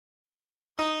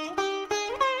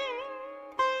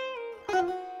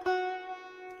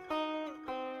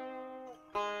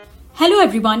Hello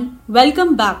everyone,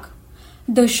 welcome back.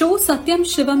 The show Satyam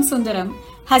Shivam Sundaram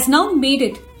has now made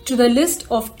it to the list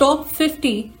of top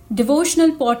 50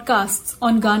 devotional podcasts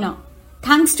on Gaana.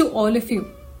 Thanks to all of you.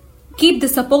 Keep the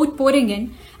support pouring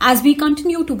in as we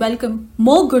continue to welcome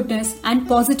more goodness and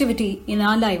positivity in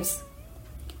our lives.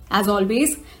 As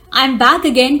always, I am back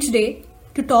again today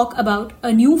to talk about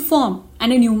a new form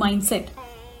and a new mindset.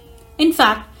 In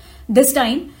fact, this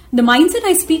time, the mindset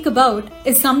I speak about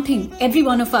is something every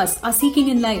one of us are seeking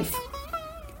in life.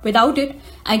 Without it,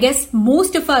 I guess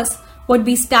most of us would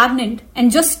be stagnant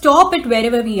and just stop it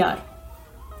wherever we are.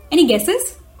 Any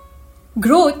guesses?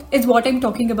 Growth is what I'm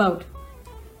talking about.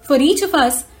 For each of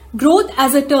us, growth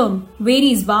as a term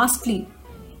varies vastly.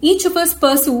 Each of us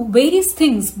pursue various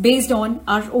things based on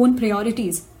our own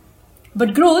priorities.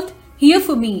 But growth, here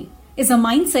for me, is a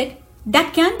mindset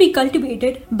that can be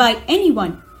cultivated by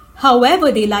anyone,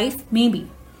 however their life may be.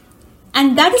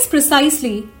 And that is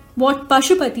precisely what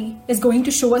Pashupati is going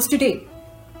to show us today.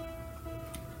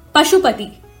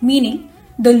 Pashupati, meaning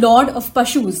the Lord of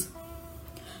Pashus.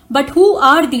 But who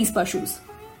are these Pashus?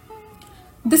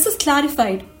 This is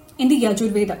clarified in the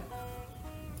Yajurveda.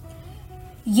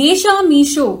 Yesha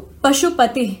Misho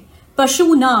Pashupate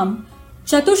Pashunam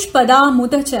Chatushpada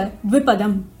Mutacha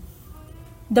Dvipadam.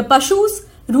 The Pashus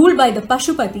ruled by the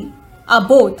Pashupati are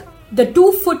both the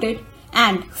two-footed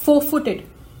and four-footed,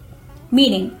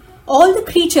 meaning all the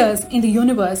creatures in the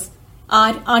universe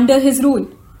are under his rule.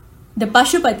 The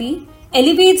Pashupati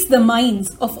elevates the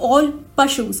minds of all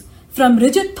Pashus from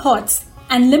rigid thoughts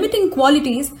and limiting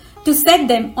qualities to set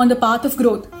them on the path of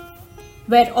growth,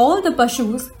 where all the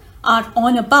Pashus are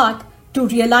on a path to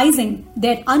realizing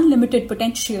their unlimited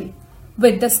potential,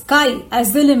 with the sky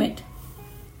as the limit.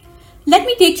 Let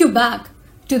me take you back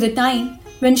to the time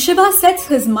when Shiva sets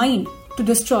his mind to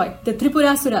destroy the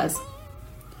Tripurasuras.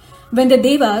 When the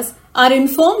Devas are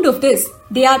informed of this,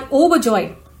 they are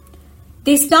overjoyed.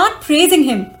 They start praising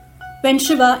him when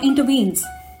Shiva intervenes.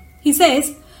 He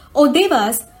says, "O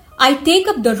Devas, I take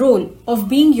up the role of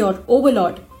being your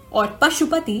overlord or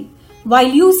Pashupati while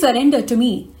you surrender to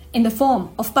me in the form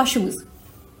of Pashus."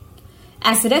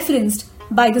 As referenced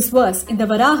by this verse in the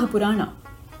Varaha Purana.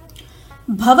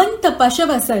 Bhavanta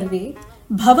Pashava Sarve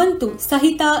Bhavantu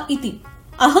Sahita iti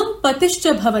Aham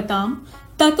Patischa Bhavatam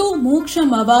Tato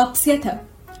Moksham Avapsyatha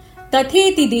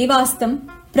Tatheti Devastam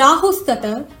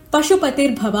Prahustata Pashupatir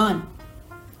Bhavan.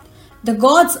 The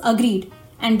gods agreed,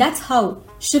 and that's how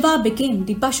Shiva became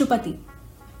the Pashupati.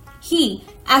 He,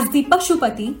 as the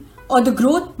Pashupati or the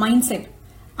growth mindset,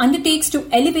 undertakes to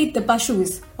elevate the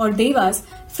Pashus or Devas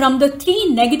from the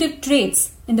three negative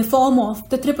traits in the form of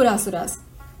the Tripurasuras: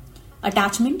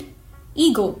 attachment,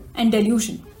 ego, and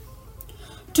delusion.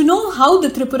 To know how the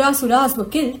Tripurasuras were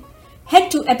killed, head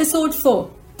to episode 4,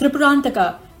 Tripurantaka,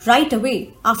 right away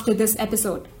after this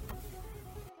episode.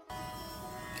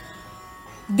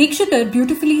 Dikshitar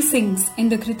beautifully sings in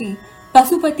the Kriti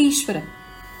Pasupatishwaram.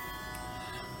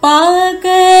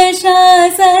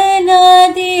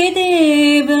 Pakashasanadi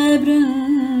Deva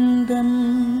Brindam.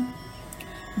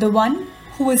 The one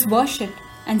who is worshipped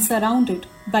and surrounded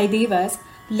by Devas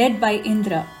led by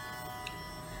Indra.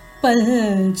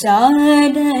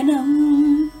 Paljadanam.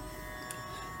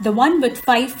 The one with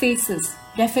 5 faces,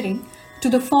 referring to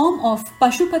the form of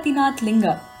Pashupatinath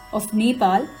Linga of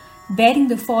Nepal, bearing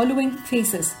the following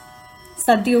faces: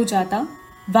 Sadyojata,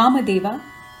 Vamadeva,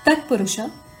 Tatpurusha,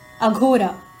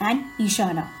 Aghora, and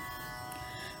Ishana.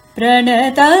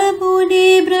 Pranata Muni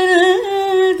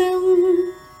Brildam.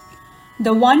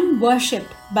 The one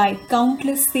worshipped by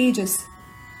countless sages.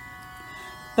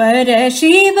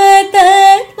 Parashiva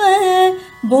Tattva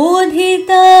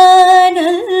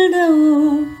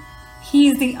Bodhitanandam. He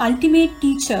is the ultimate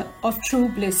teacher of true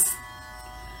bliss.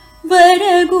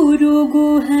 Varaguru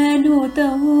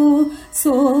Guhanotamu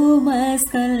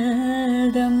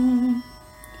Somaskaldam.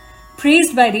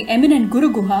 Praised by the eminent Guru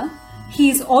Guha, he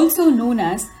is also known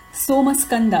as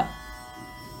Somaskanda.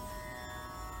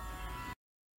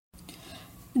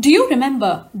 Do you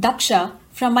remember Daksha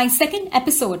from my second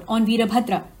episode on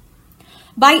Veerabhadra?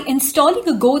 By installing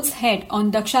a goat's head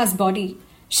on Daksha's body,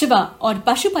 Shiva or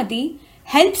Pashupati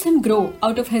helps him grow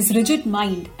out of his rigid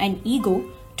mind and ego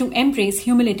to embrace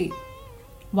humility.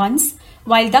 Once,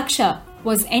 while Daksha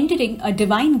was entering a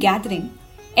divine gathering,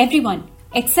 everyone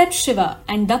except Shiva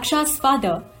and Daksha's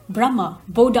father, Brahma,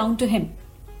 bowed down to him.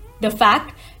 The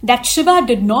fact that Shiva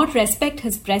did not respect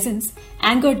his presence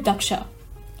angered Daksha.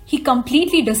 He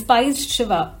completely despised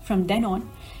Shiva from then on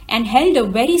and held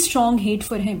a very strong hate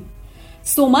for him.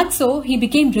 So much so, he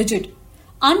became rigid,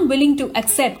 unwilling to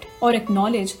accept or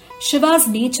acknowledge Shiva's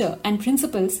nature and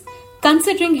principles,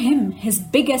 considering him his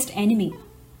biggest enemy.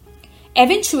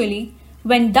 Eventually,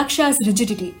 when Daksha's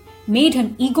rigidity made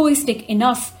him egoistic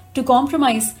enough to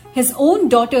compromise his own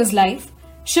daughter's life,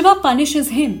 Shiva punishes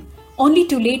him only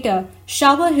to later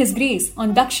shower his grace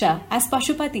on Daksha as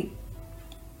Pashupati.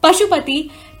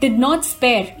 Pashupati did not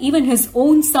spare even his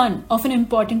own son of an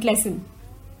important lesson.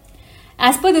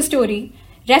 As per the story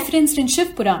referenced in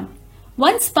Shiv Puran,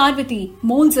 once Parvati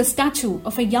molds a statue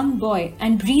of a young boy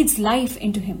and breathes life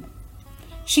into him.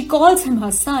 She calls him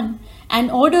her son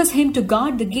and orders him to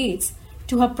guard the gates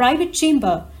to her private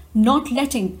chamber, not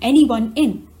letting anyone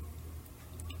in.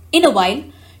 In a while,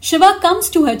 Shiva comes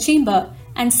to her chamber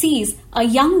and sees a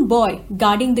young boy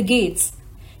guarding the gates.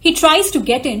 He tries to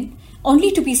get in,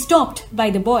 only to be stopped by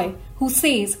the boy, who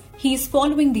says he is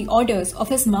following the orders of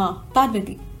his Ma,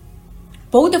 Parvati.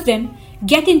 Both of them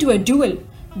get into a duel,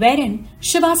 wherein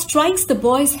Shiva strikes the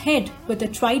boy's head with a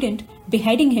trident,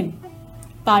 beheading him.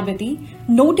 Parvati,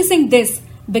 noticing this,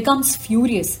 becomes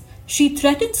furious. She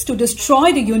threatens to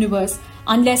destroy the universe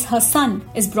unless her son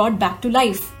is brought back to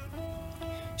life.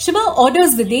 Shiva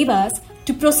orders the Devas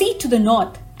to proceed to the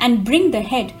north and bring the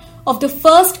head of the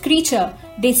first creature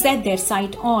they set their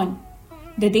sight on.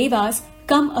 The Devas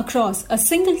come across a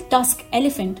single-tusked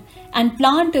elephant and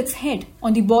plant its head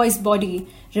on the boy's body,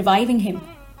 reviving him.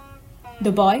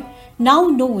 The boy, now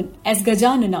known as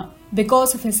Gajanana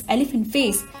because of his elephant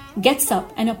face, gets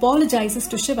up and apologizes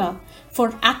to Shiva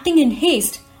for acting in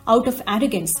haste out of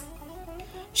arrogance.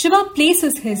 Shiva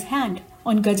places his hand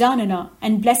on Gajanana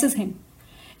and blesses him.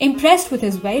 Impressed with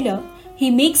his valor, he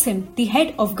makes him the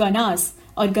head of Ganas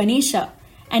or Ganesha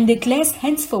and declares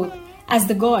henceforth as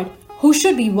the god who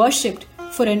should be worshipped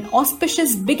for an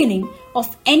auspicious beginning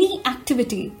of any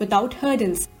activity without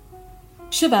hurdles.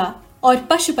 Shiva or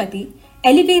Pashupati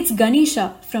elevates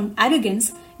Ganesha from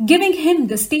arrogance, giving him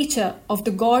the stature of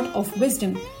the god of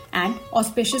wisdom and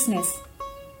auspiciousness.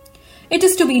 It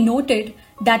is to be noted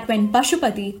that when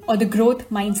Pashupati or the growth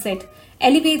mindset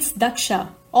elevates Daksha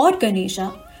or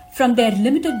Ganesha from their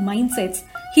limited mindsets,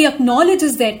 he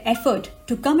acknowledges their effort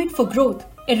to commit for growth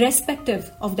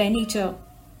irrespective of their nature.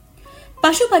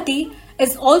 Pashupati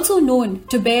is also known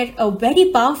to bear a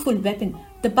very powerful weapon,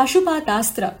 the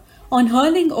Pashupatastra, on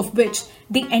hurling of which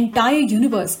the entire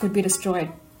universe could be destroyed.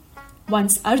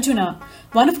 Once Arjuna,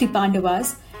 one of the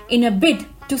Pandavas, in a bid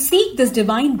to seek this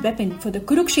divine weapon for the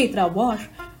Kurukshetra war,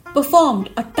 performed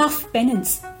a tough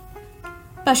penance.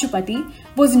 Pashupati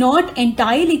was not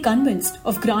entirely convinced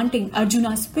of granting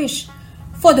Arjuna's wish,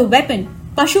 for the weapon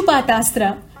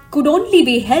Pashupatastra could only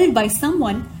be held by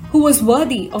someone who was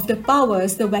worthy of the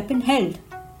powers the weapon held.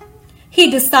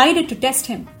 He decided to test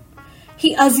him.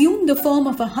 He assumed the form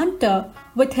of a hunter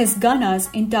with his ganas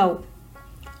in tow.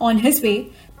 On his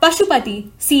way,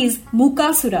 Pashupati sees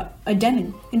Mukasura, a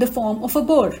demon, in the form of a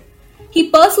boar. He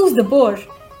pursues the boar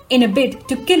in a bid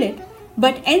to kill it,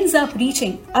 but ends up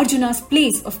reaching Arjuna's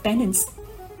place of penance.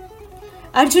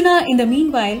 Arjuna, in the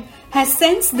meanwhile, has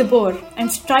sensed the boar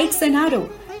and strikes an arrow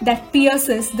that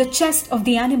pierces the chest of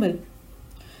the animal.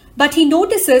 But he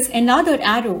notices another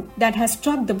arrow that has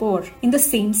struck the boar in the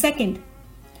same second.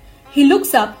 He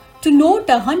looks up to note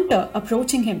a hunter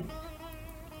approaching him.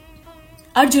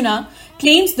 Arjuna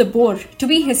claims the boar to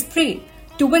be his prey,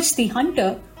 to which the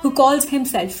hunter, who calls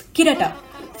himself Kirata,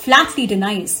 flatly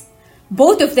denies.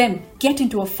 Both of them get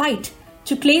into a fight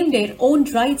to claim their own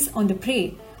rights on the prey,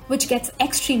 which gets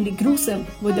extremely gruesome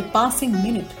with the passing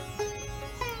minute.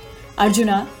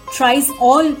 Arjuna tries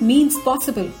all means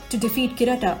possible to defeat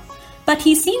Kirata, but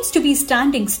he seems to be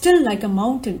standing still like a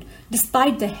mountain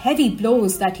despite the heavy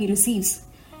blows that he receives.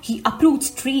 He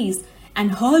uproots trees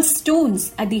and hurls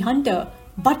stones at the hunter,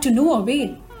 but to no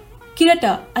avail.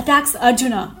 Kirata attacks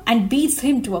Arjuna and beats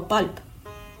him to a pulp.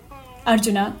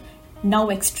 Arjuna, now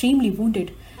extremely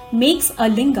wounded, makes a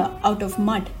linga out of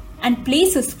mud and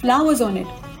places flowers on it,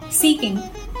 seeking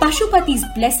Pashupati's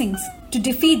blessings to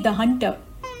defeat the hunter.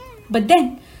 But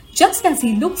then, just as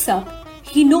he looks up,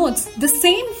 he notes the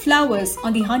same flowers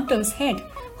on the hunter's head,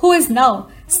 who is now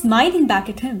smiling back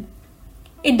at him.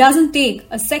 It doesn't take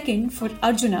a second for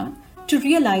Arjuna to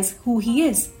realize who he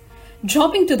is.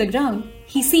 Dropping to the ground,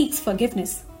 he seeks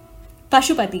forgiveness.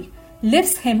 Pashupati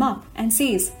lifts him up and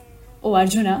says, "O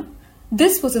Arjuna,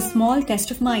 this was a small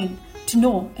test of mine to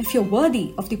know if you're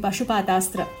worthy of the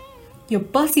Pashupatastra. Your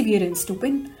perseverance to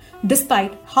win,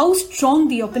 despite how strong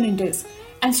the opponent is,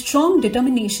 and strong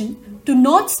determination to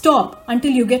not stop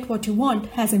until you get what you want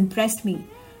has impressed me.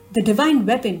 The divine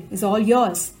weapon is all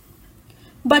yours."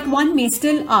 But one may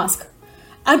still ask,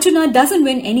 Arjuna doesn't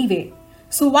win anyway,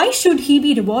 so why should he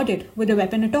be rewarded with a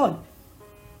weapon at all?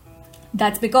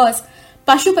 That's because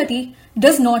Pashupati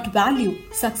does not value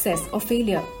success or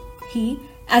failure. He,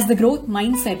 as the growth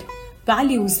mindset,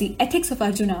 values, the ethics of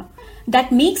Arjuna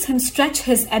that makes him stretch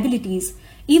his abilities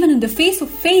even in the face of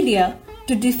failure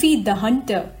to defeat the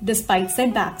hunter despite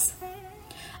setbacks.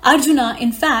 Arjuna,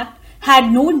 in fact,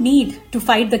 had no need to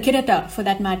fight the Kirata for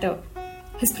that matter.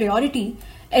 His priority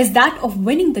is that of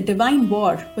winning the divine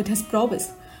war with his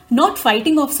prowess, not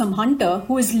fighting off some hunter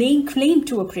who is laying claim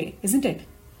to a prey, isn't it?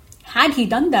 Had he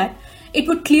done that, it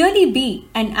would clearly be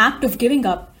an act of giving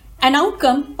up, an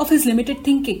outcome of his limited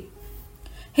thinking.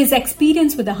 His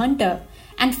experience with the hunter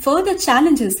and further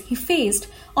challenges he faced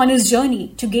on his journey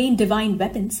to gain divine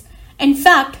weapons, in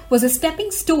fact, was a stepping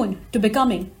stone to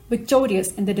becoming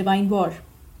victorious in the divine war.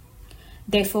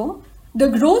 Therefore, the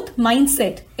growth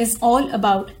mindset is all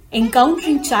about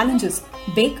encountering challenges,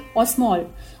 big or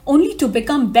small, only to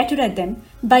become better at them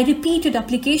by repeated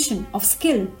application of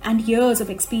skill and years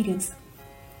of experience.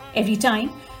 Every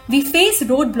time we face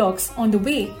roadblocks on the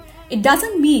way, it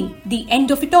doesn't mean the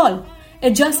end of it all.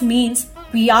 It just means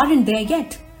we aren't there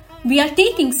yet. We are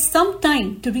taking some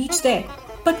time to reach there,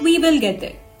 but we will get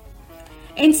there.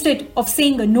 Instead of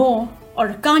saying a no or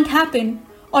a can't happen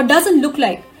or doesn't look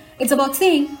like, it's about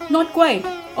saying not quite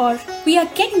or we are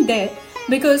getting there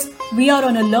because we are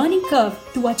on a learning curve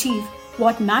to achieve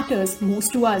what matters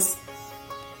most to us.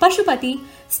 Pashupati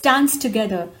stands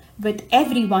together with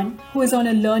everyone who is on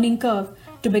a learning curve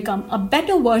to become a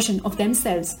better version of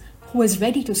themselves, who is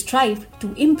ready to strive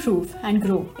to improve and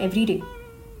grow every day.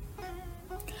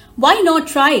 Why not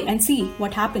try and see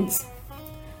what happens?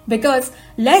 Because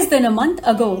less than a month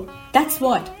ago, that's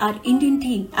what our Indian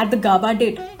team at the Gaba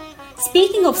did.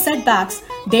 Speaking of setbacks,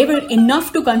 they were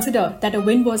enough to consider that a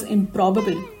win was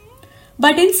improbable.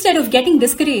 But instead of getting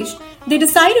discouraged, they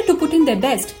decided to put in their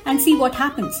best and see what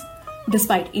happens.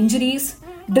 Despite injuries,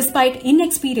 despite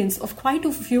inexperience of quite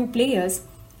a few players,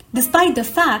 despite the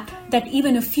fact that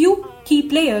even a few key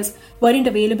players weren't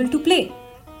available to play.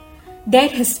 Their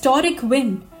historic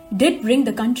win did bring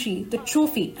the country the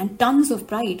trophy and tons of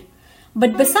pride.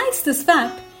 But besides this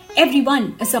fact,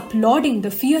 everyone is applauding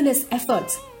the fearless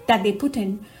efforts that they put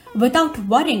in without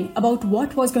worrying about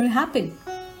what was going to happen.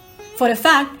 For a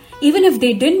fact, even if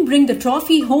they didn't bring the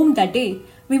trophy home that day,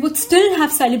 we would still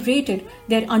have celebrated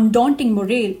their undaunting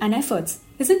morale and efforts,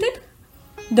 isn't it?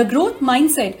 The growth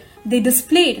mindset they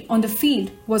displayed on the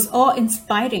field was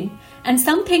awe-inspiring and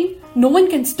something no one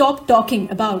can stop talking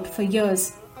about for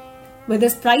years. With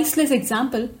this priceless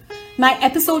example, my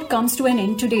episode comes to an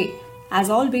end today. As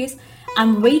always,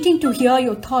 I'm waiting to hear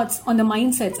your thoughts on the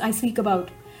mindsets I speak about.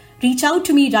 Reach out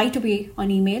to me right away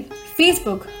on email,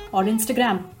 Facebook or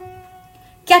Instagram.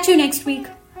 Catch you next week.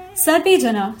 Sarve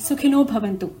Jana Sukhino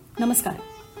Bhavantu. Namaskar.